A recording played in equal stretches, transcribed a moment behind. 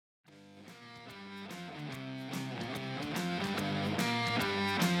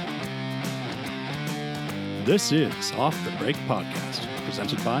This is Off the Break Podcast,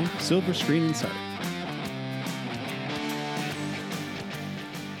 presented by Silver Screen Insider.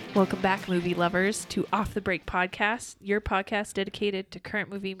 Welcome back, movie lovers, to Off the Break Podcast, your podcast dedicated to current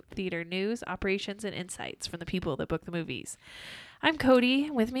movie theater news, operations, and insights from the people that book the movies. I'm Cody.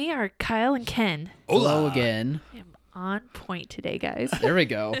 With me are Kyle and Ken. Hello again. I'm on point today, guys. There we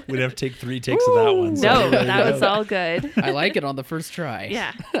go. We'd have to take 3 takes of that one. No, that was all good. I like it on the first try.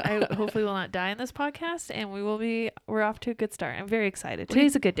 Yeah, I hopefully will not die in this podcast, and we're off to a good start. I'm very excited.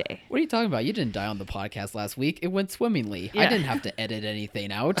 Today's a good day. What are you talking about? You didn't die on the podcast last week. It went swimmingly. Yeah. I didn't have to edit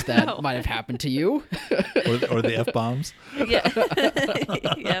anything out that might have happened to you. or the F-bombs. Yeah.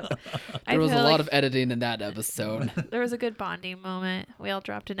 Yep. There was a lot of editing in that episode. There was a good bonding moment. We all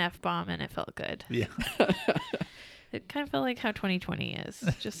dropped an F-bomb, and it felt good. Yeah. It kind of felt like how 2020 is.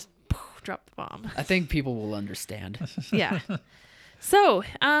 Just drop the bomb. I think people will understand. Yeah. So,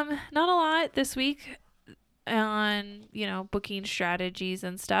 not a lot this week on, booking strategies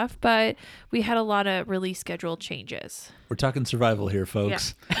and stuff, but we had a lot of release schedule changes. We're talking survival here,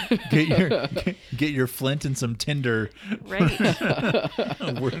 folks. Get your flint and some tinder. Right.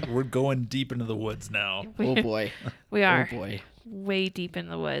 We're going deep into the woods now. Oh boy. We are. Oh boy. Way deep in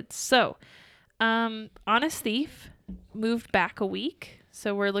the woods. So, Honest Thief moved back a week.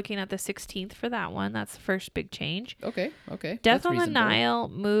 So we're looking at the 16th for that one. That's the first big change. Okay. Death That's on the reasonable. Nile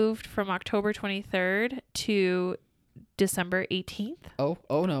moved from October 23rd to December 18th.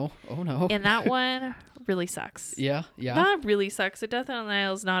 Oh no. And that one really sucks. Yeah. Not really sucks. The Death on the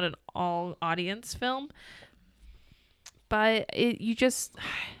Nile is not an all-audience film. But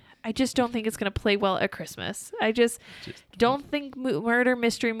I just don't think it's going to play well at Christmas. I just don't think murder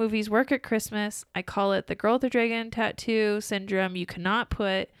mystery movies work at Christmas. I call it the Girl with the Dragon Tattoo syndrome. You cannot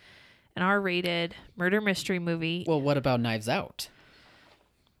put an R-rated murder mystery movie. Well, what about Knives Out?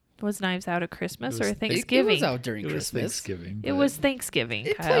 Was Knives Out at Christmas or It Thanksgiving? was out during It was Christmas. Thanksgiving. It was Thanksgiving,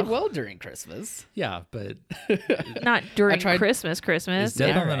 It Kyle. played well during Christmas. Yeah, but Not during tried- Christmas. is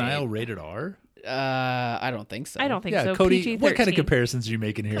Death on the right. Nile rated R? I don't think so. I don't think Yeah, so. Cody, PG-13. what kind of comparisons are you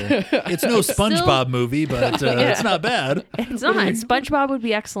making here? It's no SpongeBob movie, but it's not bad. It's not. SpongeBob would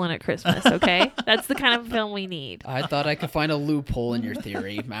be excellent at Christmas, okay? That's the kind of film we need. I thought I could find a loophole in your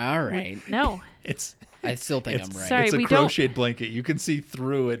theory. All right. No. I still think It's- I'm right. Sorry, It's a we don't- crocheted blanket. You can see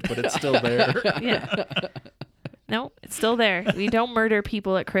through it, but it's still there. Yeah. No, it's still there. We don't murder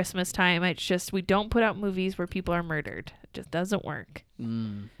people at Christmas time. It's just we don't put out movies where people are murdered. It just doesn't work.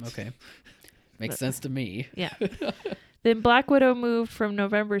 Okay. Makes sense to me. Yeah. Then Black Widow moved from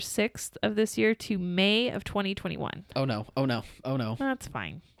November 6th of this year to May of 2021. Oh no. That's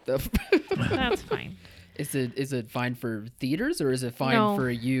fine. That's fine. Is it fine for theaters or is it fine No, for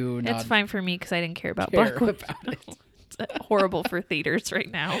you not It's fine for me because I didn't care about care Black Widow. about it? It's horrible for theaters right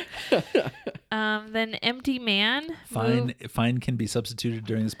now. Then Empty Man. moved- Fine can be substituted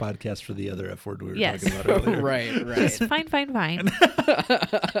during this podcast for the other F word we were Yes. talking about earlier. Right. Just fine.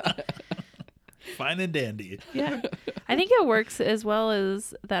 Fine and dandy. Yeah. I think it works as well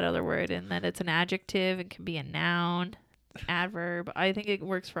as that other word in that it's an adjective. It can be a noun, adverb. I think it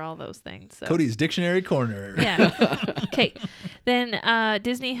works for all those things. So. Cody's Dictionary Corner. Yeah. Okay. Then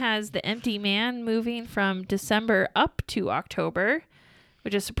Disney has The Empty Man moving from December up to October,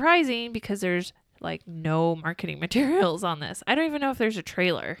 which is surprising because there's no marketing materials on this. I don't even know if there's a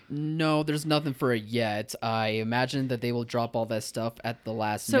trailer. No, there's nothing for it yet. I imagine that they will drop all that stuff at the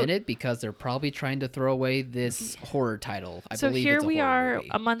last minute because they're probably trying to throw away this horror title. I So believe here it's a we horror are movie.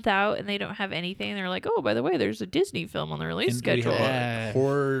 a month out and they don't have anything. They're like, oh, by the way, there's a Disney film on the release And schedule. we have a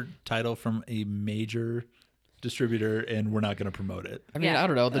horror title from a major distributor, and we're not going to promote it. I mean, Yeah. I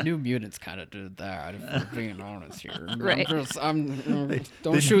don't know. The New Mutants kind of did that, if we're being honest here. Right.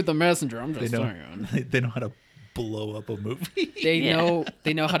 Don't shoot the messenger. I'm They just know, saying. they know how to blow up a movie. They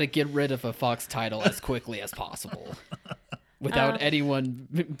know how to get rid of a Fox title as quickly as possible without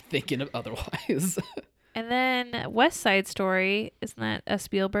anyone thinking of otherwise. And then West Side Story, isn't that a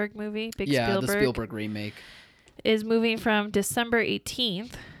Spielberg movie? The Spielberg remake. Is moving from December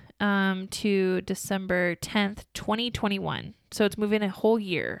 18th to December 10th, 2021. So it's moving a whole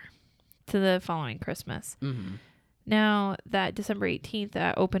year to the following Christmas. Mm-hmm. Now, that December 18th,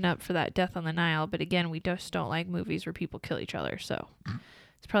 that opened up for that Death on the Nile. But again, we just don't like movies where people kill each other. So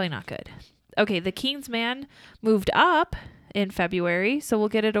it's probably not good. Okay, The Kingsman moved up in February. So we'll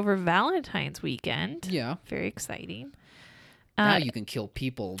get it over Valentine's weekend. Yeah. Very exciting. Now you can kill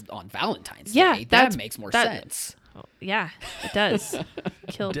people on Valentine's yeah, Day. That makes more sense. Yeah, it does.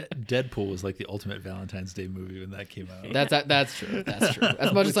 Killed. Deadpool was like the ultimate Valentine's Day movie when that came out. That's true. That's true.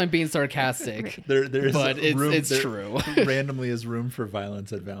 As much as I'm being sarcastic, There's but it's there true. randomly is room for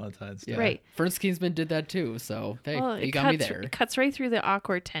violence at Valentine's Day. Yeah. Right. First Kingsman did that too. So hey, Well, you it got me cuts- there. It cuts right through the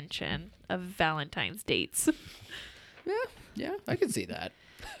awkward tension of Valentine's dates. Yeah, I can see that.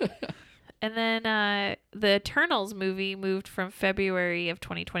 And then the Eternals movie moved from February of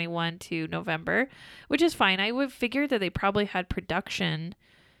 2021 to November, which is fine. I would figure that they probably had production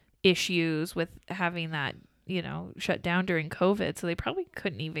issues with having that, shut down during COVID. So they probably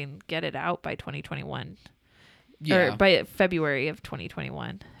couldn't even get it out by 2021 Yeah, or by February of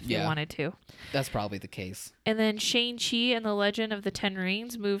 2021 if they Yeah. wanted to. that's probably the case. And then Shang-Chi and the Legend of the Ten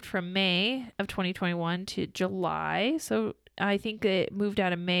Rings moved from May of 2021 to July. So I think it moved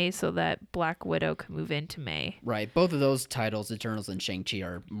out of May so that Black Widow could move into May. Right. Both of those titles, Eternals and Shang-Chi,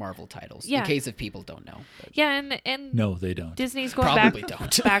 are Marvel titles. Yeah. In case if people don't know. But Yeah, and No, they don't. Disney's going Probably back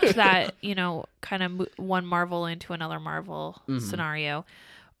don't. back to that, kind of one Marvel into another Marvel scenario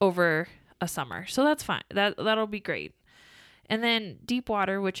over a summer. So that's fine. That'll be great. And then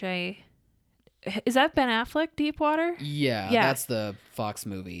Deepwater, is that Ben Affleck, Deepwater? yeah, Yeah. that's the Fox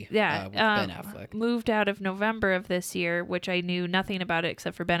movie. Yeah, with Ben Affleck. moved out of November of this year, which I knew nothing about it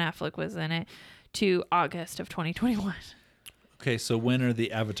except for Ben Affleck was in it, to August of 2021. Okay, so when are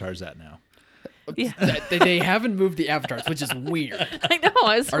the avatars at now? Yeah, They haven't moved the avatars, which is weird. I know.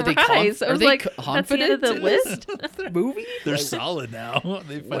 I was Are they surprised. I are was they like, that's the end of confident the in list. this movie? They're solid now.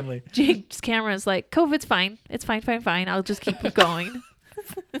 They finally. James Cameron's like, COVID's fine. It's fine, fine, fine. I'll just keep going.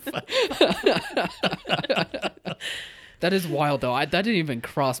 That is wild, though. That didn't even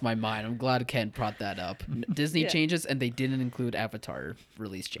cross my mind. I'm glad Ken brought that up. Disney Yeah. changes, and they didn't include Avatar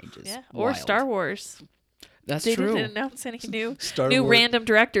release changes. Yeah, or Wild. Star Wars. That's They true. didn't announce any new Star new Wars- random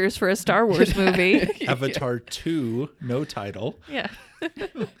directors for a Star Wars movie. Avatar 2, no title, Yeah.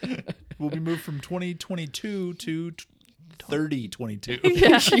 will be moved from 2022 to 3022.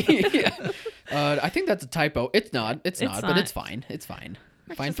 Yeah. I think that's a typo. It's not. It's not. But not. it's fine. It's fine.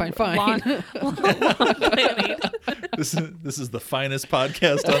 Fine. Long planning. This is the finest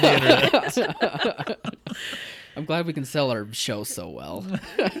podcast on the internet. I'm glad we can sell our show so well.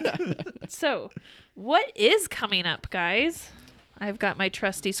 So, what is coming up, guys? I've got my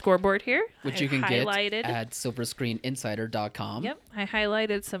trusty scoreboard here. Which I you can get highlighted. at silverscreeninsider.com. Yep, I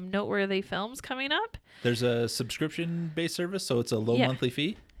highlighted some noteworthy films coming up. There's a subscription-based service, so it's a low Yeah. monthly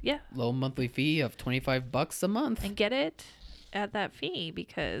fee. Yeah, Low monthly fee of $25 a month. and get it at that fee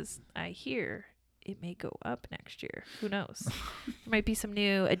because I hear it may go up next year. Who knows? There might be some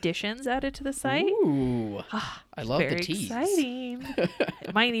new additions added to the site. Ooh. I love Very the tease. exciting.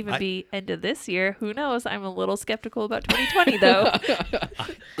 It might even be end of this year. Who knows? I'm a little skeptical about 2020 though.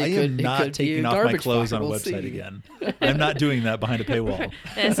 I It am could be not a taking off my garbage clothes fire. on a We'll website see. again. I'm not doing that behind a paywall.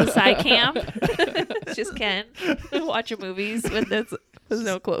 And it's a side cam. It's just Ken watching movies with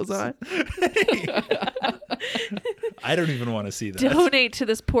no clothes on. I don't even want to see that. Donate to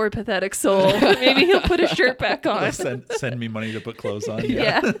this poor pathetic soul. Maybe he'll put a shirt back on. Send me money to put clothes on.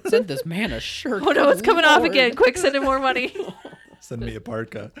 Yeah. Send this man a shirt. Oh no, it's coming off Lord. again. Quick, send him more money. Send me a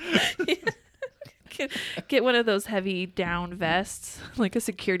parka. Get one of those heavy down vests, like a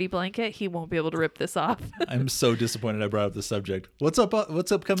security blanket. He won't be able to rip this off. I'm so disappointed I brought up the subject. What's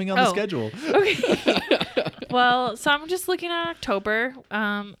upcoming on the Oh. schedule? Okay. Well, so I'm just looking at October.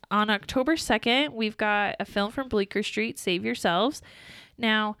 On October 2nd, we've got a film from Bleecker Street, Save Yourselves.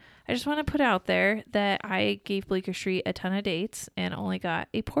 Now, I just want to put out there that I gave Bleecker Street a ton of dates and only got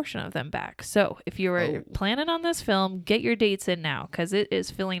a portion of them back. So if you were planning on this film, get your dates in now because it is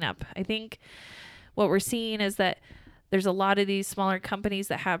filling up. I think what we're seeing is that there's a lot of these smaller companies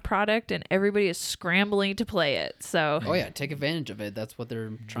that have product and everybody is scrambling to play it. So Oh yeah, take advantage of it. That's what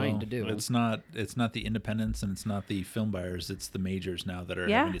they're trying to do. It's not the independents and it's not the film buyers. It's the majors now that are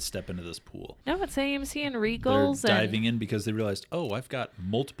Yeah. having to step into this pool. no, it's AMC and They're Regals. diving in because they realized, oh, I've got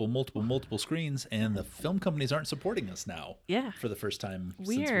multiple screens, and the film companies aren't supporting us now. Yeah. For the first time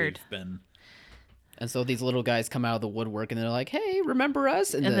Weird. since we've been. And so these little guys come out of the woodwork and they're like, "Hey, remember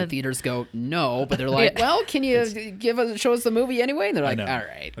us?" And, And the then- theaters go, "No," but they're like, Yeah. "Well, can you show us the movie anyway?" And they're like, I "All know.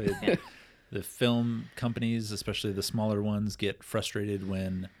 right." The film companies, especially the smaller ones, get frustrated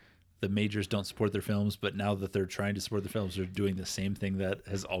when the majors don't support their films, but now that they're trying to support their films, they're doing the same thing that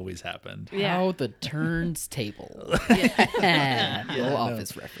has always happened. Yeah. How the turns table. Little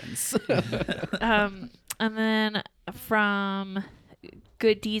office reference. And then from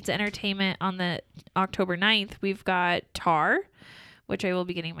Good Deeds Entertainment on the October 9th, we've got Tar, which I will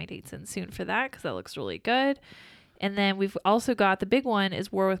be getting my dates in soon for that because that looks really good. And then we've also got the big one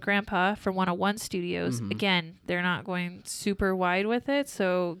is War with Grandpa from 101 Studios. Mm-hmm. Again, they're not going super wide with it,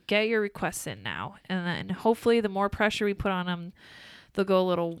 so get your requests in now. And then hopefully the more pressure we put on them, they'll go a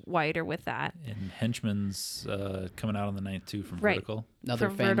little wider with that. And Henchman's coming out on the 9th too from Right. Vertical. Another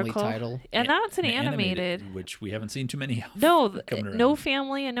From family Vertical. title. And that's an And animated. which we haven't seen too many of. No, coming around. no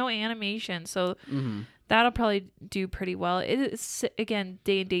family and no animation. So Mm-hmm. that'll probably do pretty well. It is, again,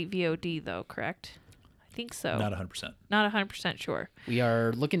 day and date VOD, though, correct? I think so. Not 100%. Not 100% sure. We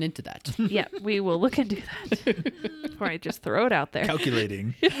are looking into that. Yeah, we will look into that. Before I just throw it out there.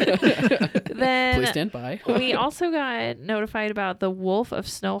 Calculating. Then Please stand by. we also got notified about The Wolf of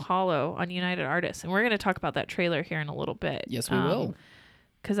Snow Hollow on United Artists. And we're going to talk about that trailer here in a little bit. Yes, we will.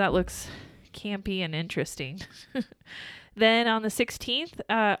 Because that looks campy and interesting. Then on the 16th,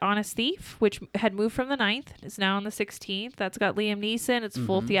 Honest Thief, which had moved from the 9th, is now on the 16th. That's got Liam Neeson. It's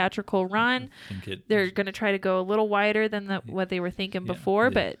full theatrical run. I think it They're going to try to go a little wider than what they were thinking before,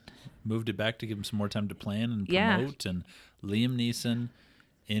 they but moved it back to give him some more time to plan and Yeah. promote. And Liam Neeson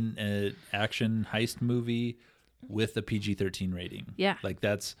in an action heist movie with a PG-13 rating. Yeah. Like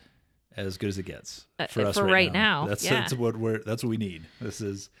that's as good as it gets For us right now, That's yeah. that's what we need. This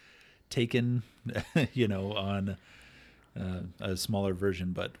is taken, on a smaller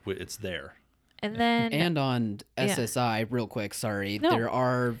version, but it's there. and then And on Yeah. SSI, real quick, sorry, No. there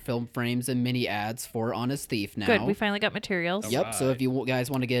are film frames and mini ads for Honest Thief now. good, we finally got materials. Yep. So if you guys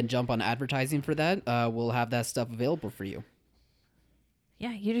want to get a jump on advertising for that, we'll have that stuff available for you.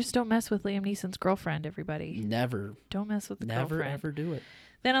 Yeah, you just don't mess with Liam Neeson's girlfriend, everybody. Never, Don't mess with the never, girlfriend. ever do it.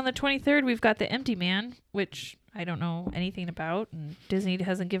 Then on the 23rd, we've got The Empty Man, which I don't know anything about, and Disney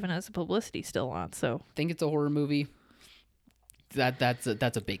hasn't given us publicity still on, so Think it's a horror movie. That's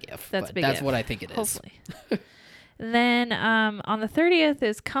a big if. That's but a big That's if. what I think it is. hopefully. Then on the 30th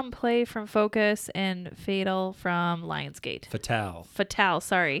is Come Play from Focus and Fatal from Lionsgate. Fatale.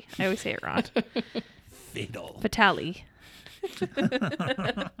 Sorry. I always say it wrong. Fatal. Fatale.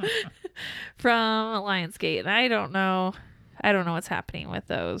 From Lionsgate. And I don't know what's happening with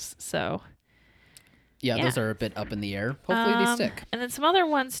those. So Yeah, Yeah. those are a bit up in the air. Hopefully they stick. And then some other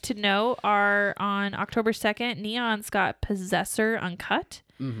ones to note are on October 2nd, Neon's got Possessor Uncut.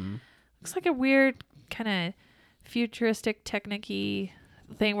 Mm-hmm. Looks like a weird kind of futuristic technique-y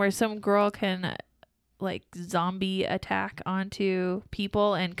thing where some girl can like zombie attack onto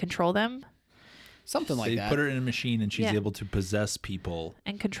people and control them Something like They that. put her in a machine and she's Yeah. able to possess people,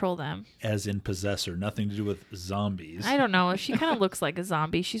 and control them. as in possessor. Nothing to do with zombies. I don't know. She kind of looks like a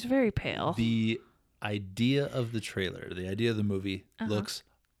zombie. She's very pale. The idea of the trailer, the idea of the movie looks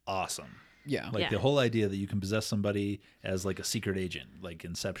awesome. Yeah. Like Yeah. the whole idea that you can possess somebody as like a secret agent, like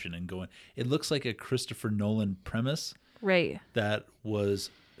Inception, and go in. It looks like a Christopher Nolan premise Right. that was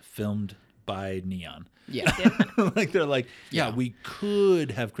filmed by Neon. Yeah. Like they're like, yeah, Yeah. we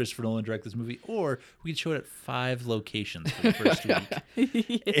could have Christopher Nolan direct this movie, or we could show it at 5 locations for the first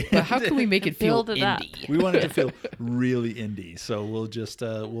week. But how can we make it feel Build it up. indie? We want it to feel really indie, so we'll just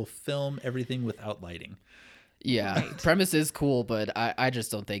we'll film everything without lighting. Yeah. Premise is cool, but I just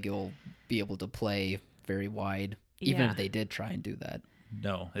don't think it'll be able to play very wide, even Yeah. if they did try and do that.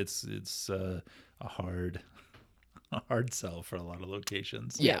 No, it's a hard sell for a lot of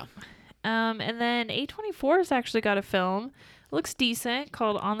locations. Yeah. And then A24 has actually got a film. Looks decent,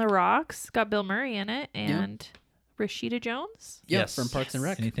 called On the Rocks. Got Bill Murray in it and Rashida Jones. Yeah, Yes. from Parks and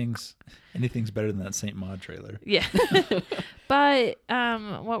Rec. Anything's better than that Saint Maud trailer. Yeah. But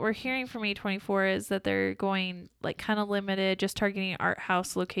what we're hearing from A24 is that they're going like kind of limited, just targeting art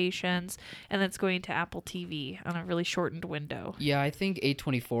house locations, and that's going to Apple TV on a really shortened window. Yeah, I think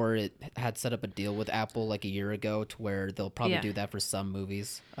A24 it had set up a deal with Apple like a year ago to where they'll probably Yeah. do that for some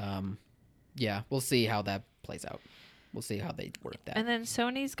movies. Yeah, we'll see how that plays out. We'll see how they work that. And then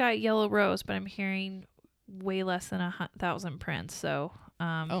Sony's got Yellow Rose, but I'm hearing way less than 1,000 prints. So,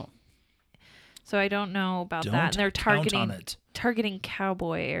 so I don't know about that. And they're count on targeting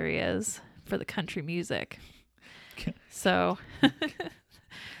cowboy areas for the country music. So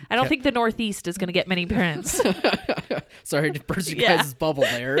I don't think the Northeast is going to get many prints. Sorry to burst your Yeah. guys' bubble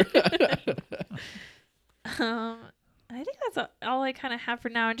there. I think that's all I kind of have for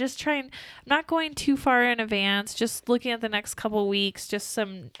now. And just I'm not going too far in advance, just looking at the next couple weeks, just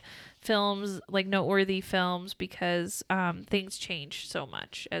some films, like noteworthy films, because things change so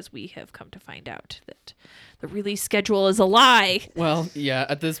much, as we have come to find out that the release schedule is a lie. Well, yeah,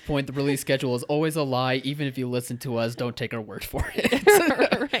 at this point, the release schedule is always a lie. Even if you listen to us, don't take our word for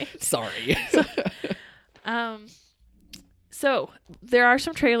it. Right. Sorry. So there are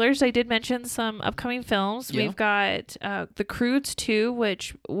some trailers. I did mention some upcoming films. Yeah. We've got The Croods 2,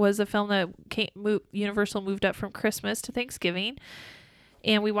 which was a film that Universal moved up from Christmas to Thanksgiving.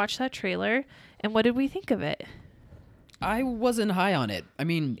 And we watched that trailer. And what did we think of it? I wasn't high on it. I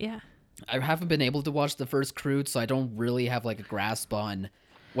mean, Yeah. I haven't been able to watch the first Crude, so I don't really have like a grasp on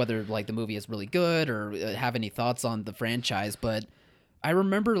whether like the movie is really good or have any thoughts on the franchise. But I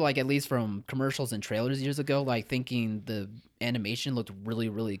remember, like, at least from commercials and trailers years ago, like thinking the animation looked really,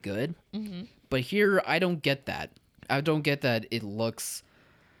 really good. Mm-hmm. But here, I don't get that. I don't get that it looks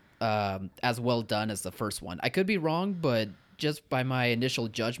as well done as the first one. I could be wrong, but just by my initial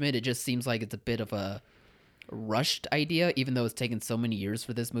judgment, it just seems like it's a bit of a rushed idea, even though it's taken so many years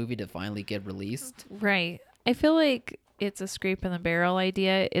for this movie to finally get released. Right. I feel like it's a scrape in the barrel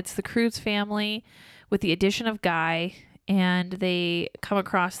idea. It's the Croods family with the addition of Guy, and they come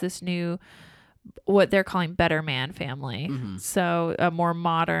across this new, what they're calling Better Man family. Mm-hmm. So a more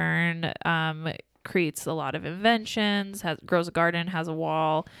modern, creates a lot of inventions, grows a garden, has a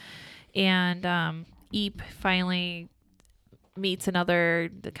wall, and Eep finally meets another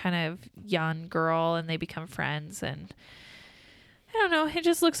kind of young girl, and they become friends. And I don't know, it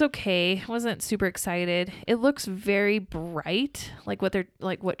just looks okay. Wasn't super excited. It looks very bright, like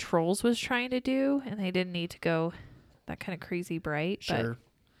what Trolls was trying to do, and they didn't need to go that kind of crazy bright. Sure.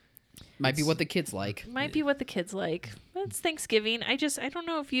 Might be what the kids like. But might be what the kids like. But it's Thanksgiving. I don't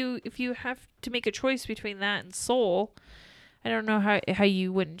know if you have to make a choice between that and Soul. I don't know how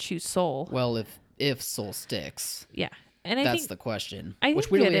you wouldn't choose Soul. Well, if Soul sticks, Yeah. And I that's think the question. I Which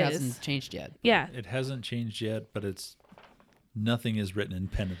think weirdly it hasn't is. changed yet. yeah. It hasn't changed yet, but nothing is written in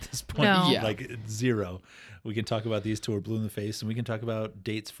pen at this point. No. Yeah. Like it's zero. We can talk about these two are blue in the face, and we can talk about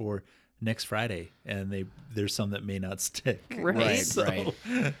dates for next Friday, and there's some that may not stick. Right.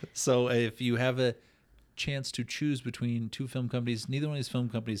 So if you have a chance to choose between two film companies, neither one of these film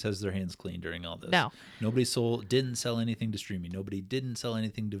companies has their hands clean during all this. No. Nobody didn't sell anything to streaming. Nobody didn't sell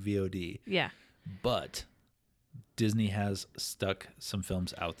anything to VOD. Yeah. But Disney has stuck some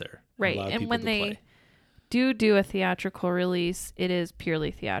films out there. Right. allowed And people when to they play. do a theatrical release, it is purely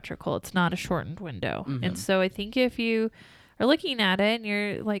theatrical. It's not a shortened window. Mm-hmm. And so I think if you are looking at it and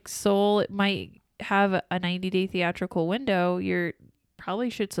you're like Soul, it might have a 90-day theatrical window, you probably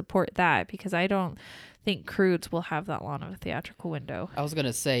should support that, because I don't think Croods will have that long of a theatrical window. I was going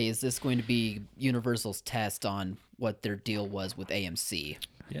to say, is this going to be Universal's test on what their deal was with AMC?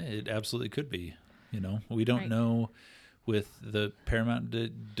 Yeah, it absolutely could be. We don't Right. know with the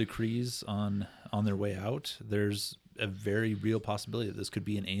Paramount decrees on their way out. There's a very real possibility that this could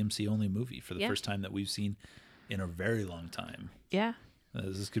be an AMC only movie for the Yeah. first time that we've seen in a very long time. Yeah.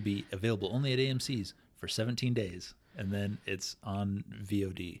 This could be available only at AMC's for 17 days, and then it's on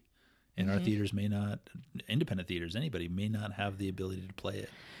VOD. And our theaters may not, independent theaters, anybody may not have the ability to play it.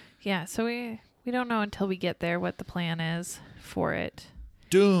 Yeah. So we don't know until we get there what the plan is for it.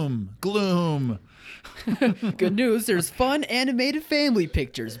 Doom, gloom. Good news, there's fun animated family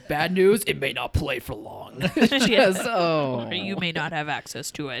pictures. Bad news, it may not play for long. Yes. Oh. Or you may not have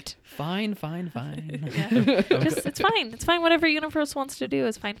access to it. Fine. Yeah. It's fine. It's fine. Whatever Universe wants to do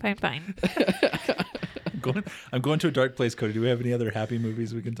is fine. I'm going to a dark place, Cody. Do we have any other happy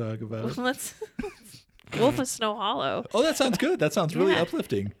movies we can talk about? Let's Wolf of Snow Hollow. Oh, that sounds good. That sounds really Yeah.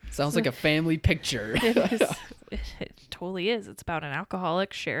 uplifting. Sounds like a family picture. It totally is. It's about an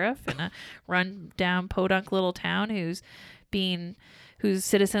alcoholic sheriff in a run-down podunk little town whose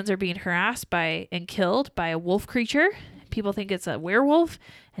citizens are being harassed by and killed by a wolf creature. People think it's a werewolf,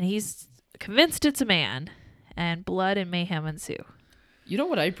 and he's convinced it's a man. And blood and mayhem ensue. You know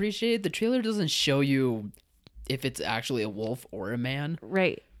what I appreciate? The trailer doesn't show you if it's actually a wolf or a man.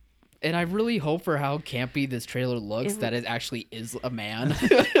 Right. And I really hope for how campy this trailer looks that it actually is a man.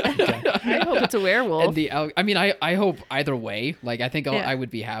 I hope it's a werewolf. And I hope either way. Like, I think Yeah. I would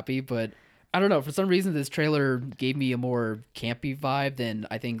be happy, but I don't know. For some reason, this trailer gave me a more campy vibe than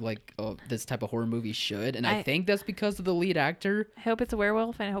I think this type of horror movie should. And I think that's because of the lead actor. I hope it's a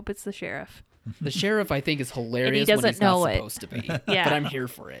werewolf, and I hope it's the sheriff. The sheriff, I think, is hilarious when doesn't he's not know it. supposed to be. Yeah. But I'm here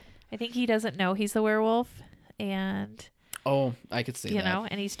for it. I think he doesn't know he's the werewolf, and Oh, I could see you that. know,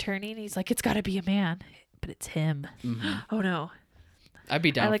 and he's turning. He's like, it's got to be a man, but it's him. Oh no! I'd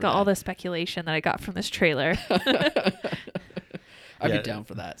be down I like for all that. the speculation that I got from this trailer. I'd Yeah, be down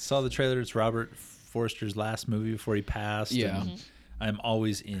for that. Saw the trailer. It's Robert Forster's last movie before he passed. Yeah. and I'm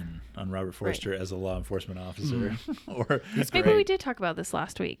always in on Robert Forster as a law enforcement officer. Or Maybe great. we did talk about this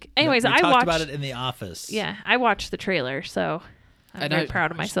last week. Anyways, we I talked watched about it in the office. Yeah, I watched the trailer, so I'm And very I-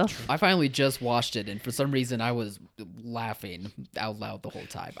 proud of myself. I finally just watched it, and for some reason, I was laughing out loud the whole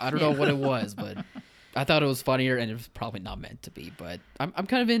time. I don't know what it was, but I thought it was funnier, and it was probably not meant to be, but I'm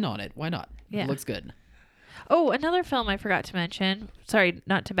kind of in on it. Why not? Yeah. It looks good. Oh, another film I forgot to mention. Sorry,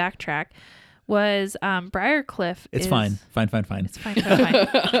 not to backtrack. Was Briarcliff. It's is- fine. Fine. It's fine.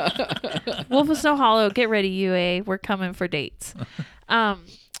 Wolf of Snow Hollow. Get ready, UA. We're coming for dates.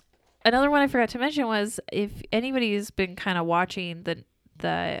 Another one I forgot to mention was if anybody's been kind of watching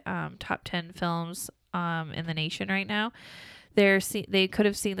the top 10 films in the nation right now, they could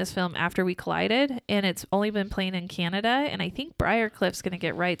have seen this film After We Collided, and it's only been playing in Canada, and I think Briarcliff's going to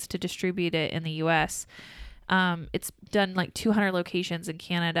get rights to distribute it in the U.S. It's done like 200 locations in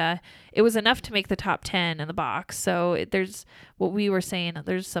Canada. It was enough to make the top 10 in the box. So there's what we were saying.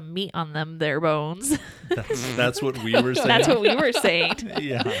 There's some meat on them, their bones. That's what we were saying. That's what we were saying.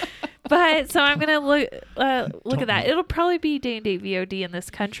 Yeah. But so I'm gonna look at that. It'll probably be day-and-date VOD in this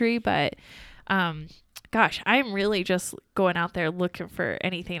country, but gosh, I'm really just going out there looking for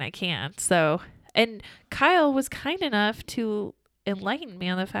anything I can. So, and Kyle was kind enough to enlighten me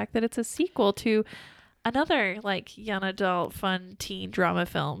on the fact that it's a sequel to another like young adult fun teen drama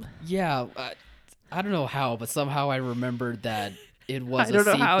film. Yeah, I don't know how, but somehow I remembered that it was I don't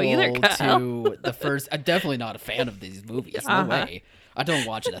know how either, Kyle. to the first. I'm definitely not a fan of these movies. No way. I don't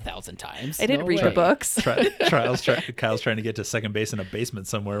watch it 1,000 times. I didn't No read way. the books. Kyle's trying to get to second base in a basement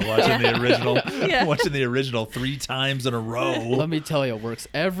somewhere, watching the original, Yeah. watching the original 3 times in a row. Let me tell you, it works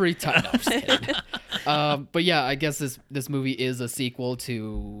every time. No, I'm just kidding. But yeah, I guess this movie is a sequel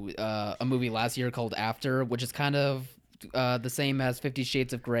to a movie last year called After, which is kind of the same as 50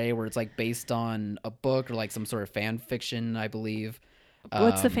 Shades of Grey, where it's like based on a book or like some sort of fan fiction, I believe.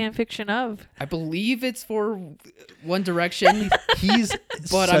 What's the fan fiction of? I believe it's for One Direction. He's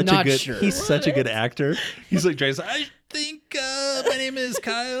But such I'm not a good, sure. He's such a good actor. He's like Drake's. I think my name is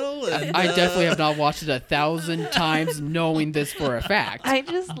Kyle. And, I definitely have not watched it 1,000 times knowing this for a fact.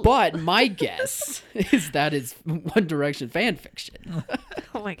 But my guess is that it's One Direction fan fiction.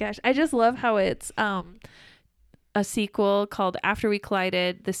 Oh my gosh. I just love how it's a sequel called After We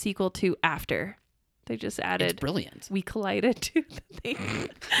Collided, the sequel to After. They just It's added brilliant. We Collided to the thing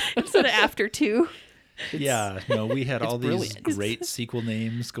instead of After 2. Yeah, no, we had all these brilliant. great sequel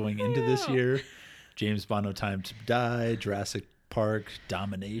names going into this year. James Bond: No Time to Die, Jurassic Park,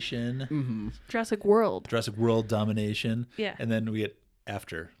 Domination, Jurassic World. Jurassic World, Domination. Yeah. And then we get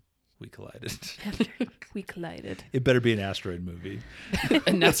After We Collided. After We Collided. It better be an asteroid movie.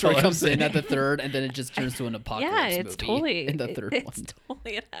 And that's where all it I'm comes in saying. at the third, and then it just turns to an apocalypse Yeah, it's movie totally in the third it's one.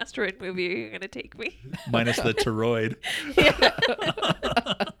 totally an asteroid movie. You're gonna take me. Minus the toroid.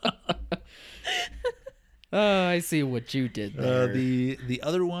 Oh, I see what you did there. The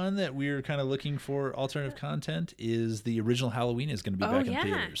other one that we're kind of looking for alternative content is the original Halloween is going to be Oh, back in yeah.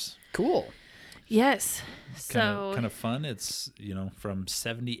 theaters. Cool. Yes. So Kind of fun. It's from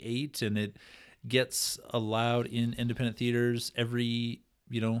 78, and it gets allowed in independent theaters every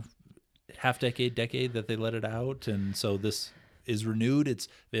half decade that they let it out, and so this is renewed. It's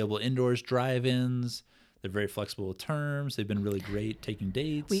available indoors, drive-ins. They're very flexible with terms. They've been really great taking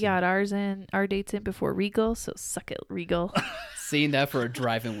dates. we got our dates in before Regal, so suck it, Regal. Seeing that for a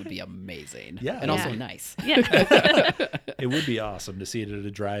drive-in would be amazing. Yeah. And also Yeah. nice. Yeah. It would be awesome to see it at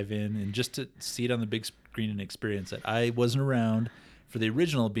a drive-in and just to see it on the big screen and experience it. I wasn't around for the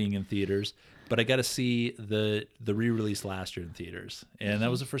original being in theaters, but I got to see the re-release last year in theaters, and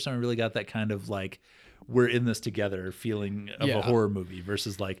that was the first time I really got that kind of like we're in this together feeling of a Yeah. horror movie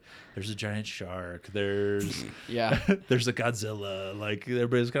versus like there's a giant shark, there's Yeah. there's a Godzilla, like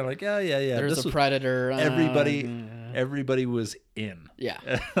everybody's kind of like yeah. There's This a was- predator. Everybody was in. Yeah.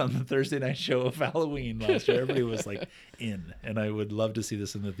 On the Thursday night show of Halloween last year, everybody was like in, and I would love to see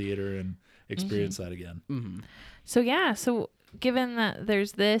this in the theater and experience that again. So given that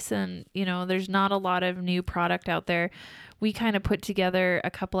there's this and there's not a lot of new product out there, we kind of put together a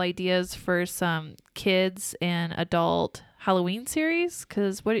couple ideas for some kids and adult Halloween series,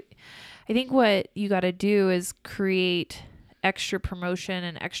 because what you got to do is create extra promotion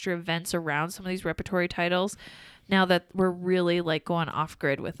and extra events around some of these repertory titles now that we're really like going off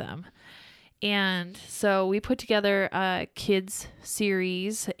grid with them. And so we put together a kids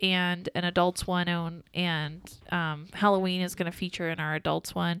series and an adults one, and Halloween is going to feature in our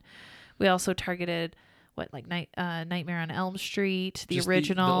adults one. We also targeted Nightmare on Elm Street, the Just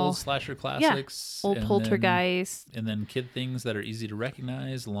original, the old slasher classics, old and Poltergeist. and then kid things that are easy to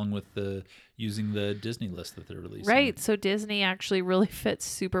recognize, along with using the Disney list that they're releasing. Right. So Disney actually really fits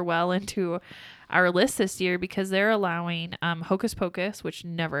super well into our list this year because they're allowing Hocus Pocus, which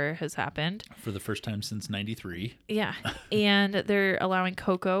never has happened. For the first time since '93. Yeah. And they're allowing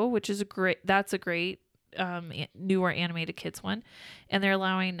Coco, which is a great newer animated kids one, and they're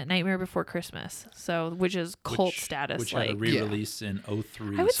allowing Nightmare Before Christmas, which is cult status. Which like had a re-release in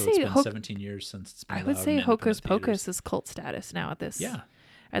 03, I would so say it's been Hoc- 17 years since it's been I would allowed say in Hocus independent Pocus theaters. is cult status now at this Yeah.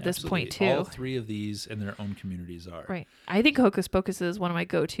 this point too. Absolutely. All three of these in their own communities are. Right. I think Hocus Pocus is one of my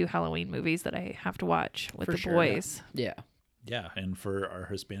go-to Halloween movies that I have to watch with For the sure, boys. Yeah. Yeah, and for our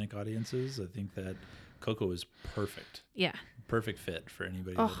Hispanic audiences, I think that Coco is perfect. Yeah. Perfect fit for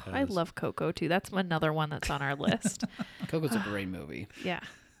anybody Oh, that has. I love Coco too. That's another one that's on our list. Coco's a great movie. Yeah.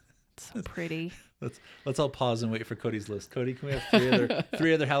 It's so pretty. Let's all pause and wait for Cody's list. Cody, can we have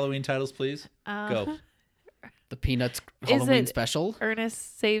three other Halloween titles, please? Go. The Peanuts Is Halloween it- special.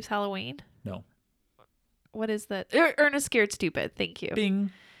 Ernest Saves Halloween. No. What is that? Ernest Scared Stupid. Thank you.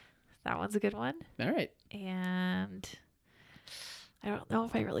 Bing. That one's a good one. All right. And I don't know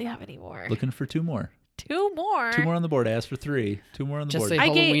if I really have any more. Looking for two more. Two more. Two more on the board. I asked for three. Two more on the Just board. say I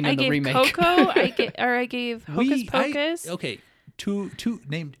Halloween gave, and the remake. Coco. I gave Hocus Pocus. Okay. Two.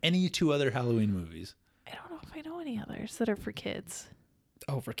 Name any two other Halloween movies. I don't know if I know any others that are for kids.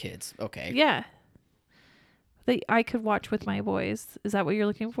 Oh, for kids. Okay. Yeah. I could watch with my boys. Is that what you're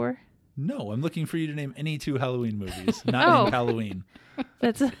looking for? No, I'm looking for you to name any two Halloween movies. Not Oh. named Halloween.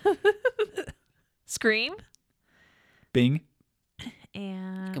 That's Scream Bing. You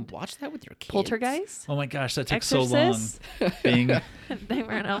and can watch that with your kids. Poltergeist, Oh my gosh, that took Exorcist, so long. Bing.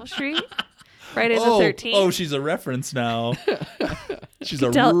 Nightmare on Elm Street, Friday the Oh, 13th. oh, she's a reference now. She's a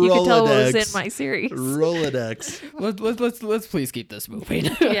you can tell what was Rolodex. in my series. Rolodex. Let's please keep this moving.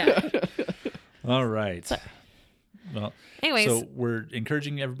 Yeah. All right. Well, Anyways, so we're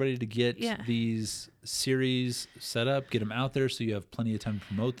encouraging everybody to get Yeah. these series set up, get them out there so you have plenty of time to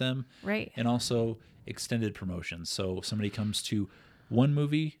promote them, right. and also extended promotions. So somebody comes to one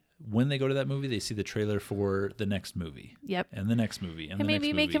movie, when they go to that movie, they see the trailer for the next movie Yep. and the next movie and And the maybe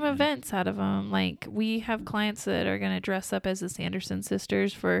next make movie. them And events out of them. Like we have clients that are going to dress up as the Sanderson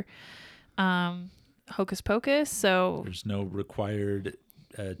sisters for Hocus Pocus. So There's no required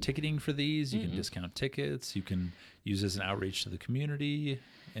ticketing for these. You can discount tickets. You can use it as an outreach to the community,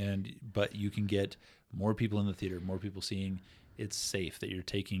 but you can get more people in the theater, more people seeing. It's safe that you're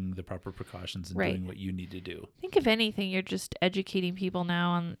taking the proper precautions and Right. doing what you need to do. I think if anything, you're just educating people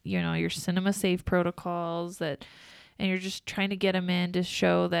now on, your cinema safe protocols and you're just trying to get them in to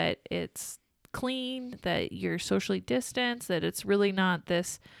show that it's clean, that you're socially distanced, that it's really not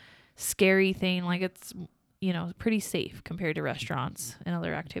this scary thing. Like it's, pretty safe compared to restaurants and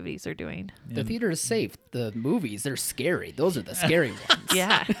other activities they're doing. The theater is safe. The movies, they're scary. Those are the scary ones.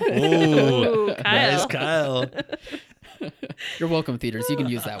 Yeah. Oh, Ooh, nice, Kyle. Kyle. You're welcome, theaters. You can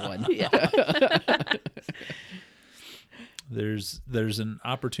use that one. Yeah. There's an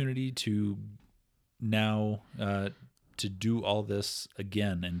opportunity to now to do all this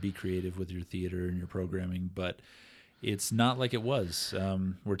again and be creative with your theater and your programming, but it's not like it was.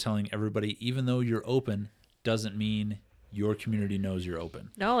 We're telling everybody, even though you're open, doesn't mean your community knows you're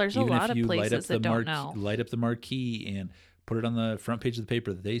open. No, there's a Even lot if of you places that don't know. light up the marquee and put it on the front page of the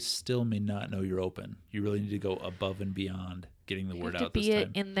paper, they still may not know you're open. You really need to go above and beyond getting the You word have to out this be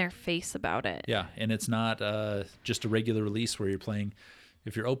time. in their face about it. Yeah, and it's not just a regular release where you're playing.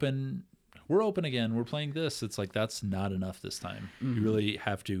 If you're open, we're open again. We're playing this. It's like that's not enough this time. You really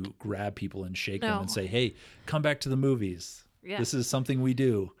have to grab people and shake them No. and say, "Hey, come back to the movies. Yeah. This is something we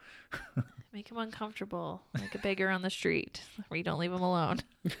do." Make them uncomfortable, like a beggar on the street, where you don't leave them alone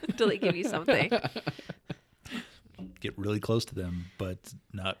until they give you something. Get really close to them, but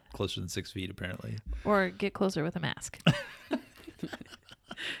not closer than 6 feet, apparently. Or get closer with a mask.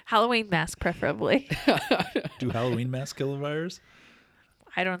 Halloween mask, preferably. Do Halloween masks kill a virus?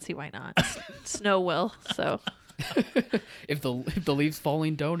 I don't see why not. Snow will, so If the leaves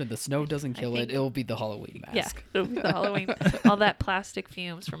falling don't and the snow doesn't kill think- it, it'll be the Halloween yeah, mask. it'll be the Halloween, all that plastic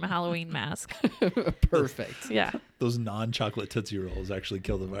fumes from a Halloween mask. Perfect. Yeah, Those non-chocolate Tootsie Rolls actually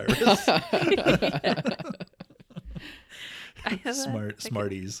kill the virus. I have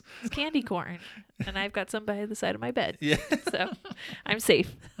Smarties. It's candy corn, and I've got some by the side of my bed, Yeah, so I'm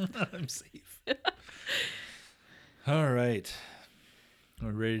safe. I'm safe. All right.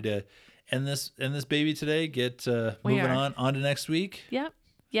 We're ready to end this baby today. Get We moving are. on to next week. Yep.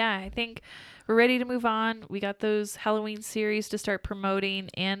 Yeah, I think we're ready to move on. We got those Halloween series to start promoting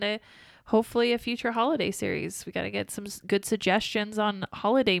and hopefully a future holiday series. We got to get some good suggestions on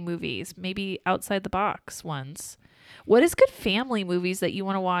holiday movies, maybe outside the box ones. What is good family movies that you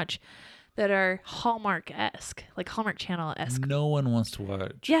want to watch that are Hallmark-esque, like Hallmark Channel-esque? No one wants to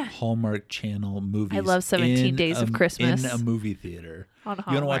watch Yeah. Hallmark Channel movies. I love 17 Days of Christmas. in a movie theater. On You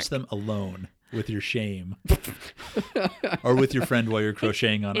want to watch Hallmark. them alone. with your shame, or with your friend while you're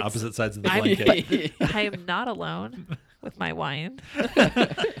crocheting on opposite sides of the I'm- blanket. I am not alone with my wine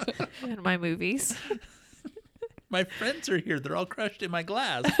and my movies. My friends are here. They're all crushed in my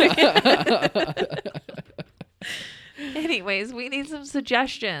glass. Anyways, we need some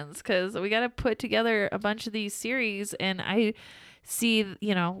suggestions because we got to put together a bunch of these series. And I see,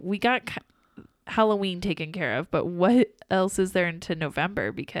 we got Halloween taken care of, but what else is there into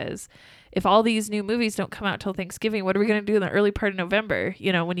November? Because if all these new movies don't come out till Thanksgiving, what are we going to do in the early part of November?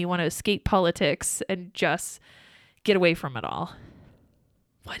 When you want to escape politics and just get away from it all.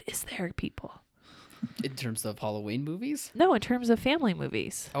 What is there, people? In terms of Halloween movies? No, in terms of family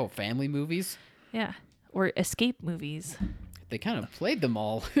movies. Oh, family movies? Yeah. Or escape movies. They kind of played them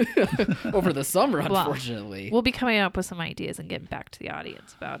all over the summer, unfortunately. We'll be coming up with some ideas and getting back to the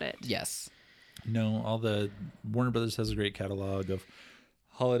audience about it. Yes. No, all the Warner Brothers has a great catalog of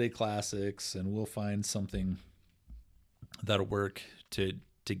holiday classics, and we'll find something that'll work to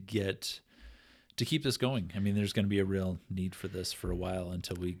keep this going. I mean, there's going to be a real need for this for a while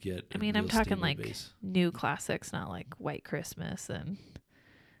until we get. I'm real talking stable like base. new classics, not like White Christmas and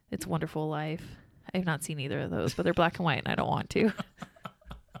It's a Wonderful Life. I've not seen either of those, but they're black and white, and I don't want to.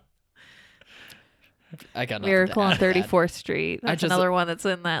 I got nothing Miracle to on add to that. 34th Street. That's another one that's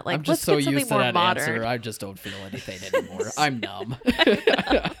in that. Like, I'm just let's so get something used to more that modern. answer. I just don't feel anything anymore. I'm numb.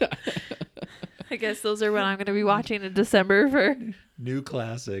 I guess those are what I'm going to be watching in December for New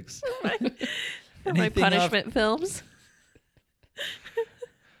classics. my Anything off- punishment films.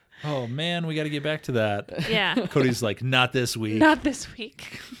 Oh man, we got to get back to that. Yeah. Cody's like, not this week. Not this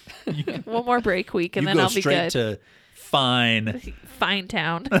week. One more break week, and you then go I'll be straight good. to Fine. Fine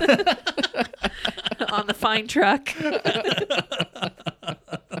Town. On the fine truck.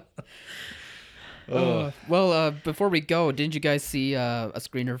 Before we go, didn't you guys see a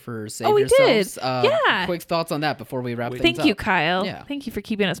screener for Save Oh, we Yourselves? did. Yeah. Quick thoughts on that before we wrap things Thank up. you, Kyle. Yeah. Thank you for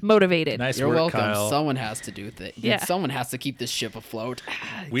keeping us motivated. Nice You're work, welcome. Kyle. Someone has to do things. Yeah. Someone has to keep this ship afloat.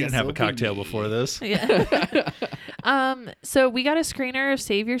 We didn't have a cocktail before this. Yeah. So we got a screener of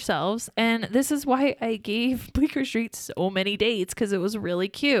Save Yourselves, and this is why I gave Bleecker Street so many dates, because it was really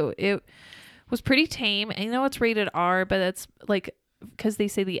cute. It was pretty tame. I know it's rated R, but that's like because they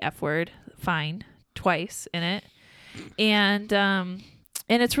say the F word, fine, twice in it, and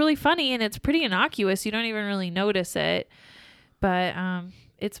it's really funny and it's pretty innocuous. You don't even really notice it, but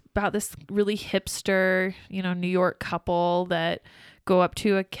it's about this really hipster, New York couple that go up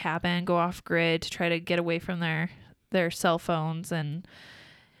to a cabin, go off grid to try to get away from their cell phones and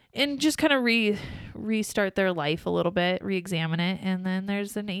just kind of restart their life a little bit, re-examine it, and then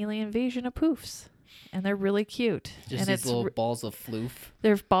there's an alien invasion of poofs, and they're really cute. Just and these little balls of floof.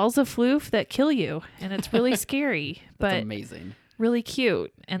 they're balls of floof that kill you, and it's really scary, That's but amazing. really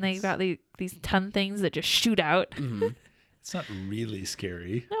cute. And they got these ton things that just shoot out. Mm-hmm. It's not really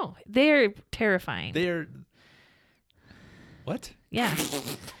scary. No, they're terrifying. They're what? Yeah.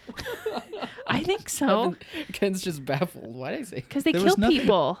 I think so. Ken's just baffled. Why did I say? Because they There kill was nothing-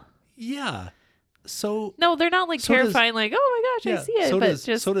 people. Yeah. So No, they're not like So does- terrifying, like, oh my gosh, I see it. So but does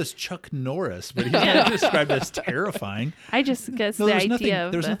just, so does Chuck Norris, but he's not described as terrifying. I just guess No, the there's idea nothing.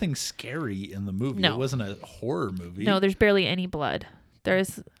 of There's the, nothing scary in the movie. No. It wasn't a horror movie. No, there's barely any blood.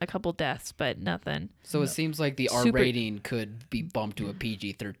 There's a couple deaths, but nothing. So it seems like the R Super- rating could be bumped to a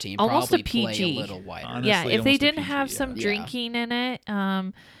PG-13. Almost Probably a play PG. a little wider. Honestly, Yeah, if they almost a didn't PG, have yeah. some Yeah. drinking in it,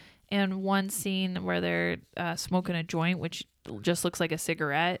 and one scene where they're smoking a joint, which just looks like a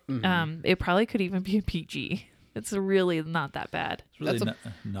cigarette, it probably could even be a PG. It's really not that bad. It's really That's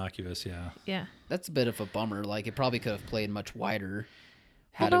innocuous. Yeah. Yeah. That's a bit of a bummer. Like it probably could have played much wider.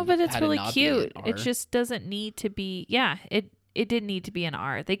 Well, no, but it's had it really not be an cute. It R. just doesn't need to be. Yeah, it did need to be an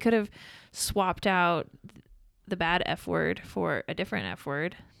R. They could have swapped out the bad F word for a different F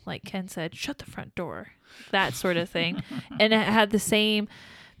word, like Ken said, shut the front door, that sort of thing, and it had the same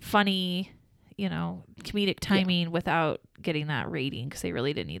funny, comedic timing without getting that rating, because they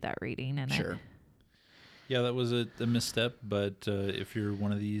really didn't need that rating in Sure. it. Yeah, that was a misstep. But if you're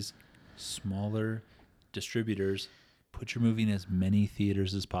one of these smaller distributors, put your movie in as many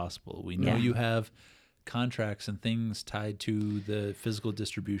theaters as possible. We know Yeah. you have contracts and things tied to the physical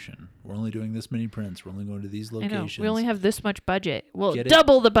distribution. We're only doing this many prints. We're only going to these I locations. know we only have this much budget. Well, Get it-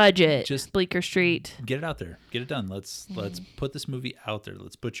 double the budget. just- Bleecker Street. Get it out there. Get it done. Let's put this movie out there.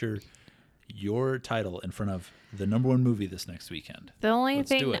 Let's put your title in front of the #1 movie this next weekend. The only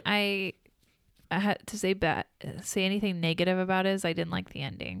Let's do thing it. I I had to say anything negative about it is I didn't like the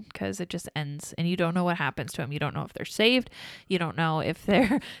ending because it just ends and you don't know what happens to them. You don't know if they're saved. You don't know if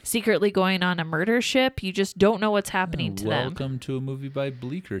they're secretly going on a murder ship. You just don't know what's happening to them. Welcome to a movie by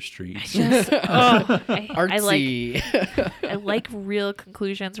Bleecker Street. I like Artsy. I like real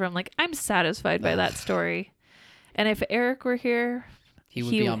conclusions where I'm like, I'm satisfied by that story. And if Eric were here, He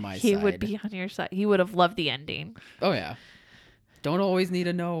would be on my He side. would be on your side. He would have loved the ending. Oh yeah. Don't always need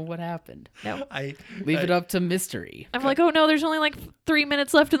to know what happened. No. Leave it up to mystery. I'm like, oh no, there's only like 3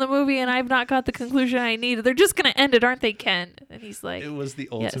 minutes left in the movie and I've not got the conclusion I need. They're just going to end it, aren't they, Ken? And he's like, It was the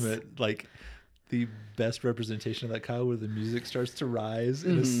Yes. ultimate, like, the best representation of that, Kyle, where the music starts to rise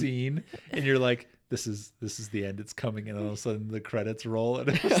in a scene, and you're like, "This is the end. It's coming," and all of a sudden the credits roll, and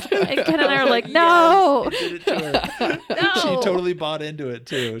it's like, and Ken and I are like, no, it did it to her. no. She totally bought into it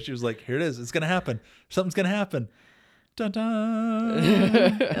too. She was like, "Here it is. It's gonna happen. Something's gonna happen." Dun dun.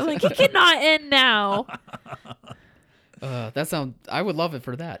 I'm like, it cannot end now. I would love it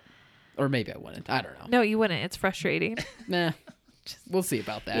for that. Or maybe I wouldn't. I don't know. No, you wouldn't. It's frustrating. Nah. We'll see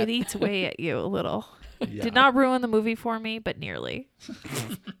about that. It eats away at you a little. Yeah. Did not ruin the movie for me, but nearly.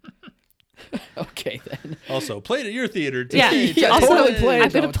 Okay then. Also, played at your theater too. Yeah. Yeah, Also, totally play it, I'm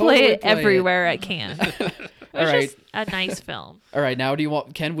going though. to play Totally it play it. everywhere I can. All It's right. just a nice film. All right. Now, do you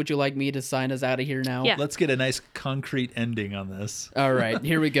want Ken? Would you like me to sign us out of here now? Yeah. Let's get a nice concrete ending on this. All right,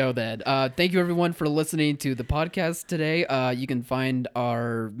 here we go then. Thank you everyone for listening to the podcast today. You can find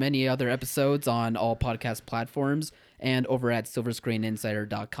our many other episodes on all podcast platforms and over at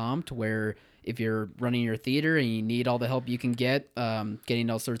silverscreeninsider.com, to where if you're running your theater and you need all the help you can get, getting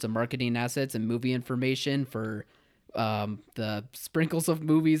all sorts of marketing assets and movie information for the sprinkles of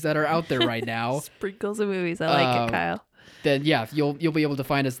movies that are out there right now, Sprinkles of movies. I like it, Kyle. then yeah, you'll be able to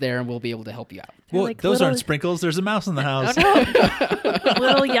find us there and we'll be able to help you out. Well, like those little- aren't sprinkles. There's a mouse in the house. Oh, no.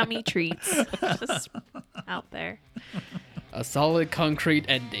 Little yummy treats just out there. A solid concrete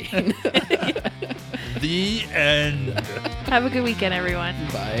ending. The end. Have a good weekend, everyone.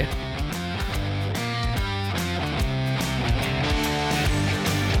 Bye.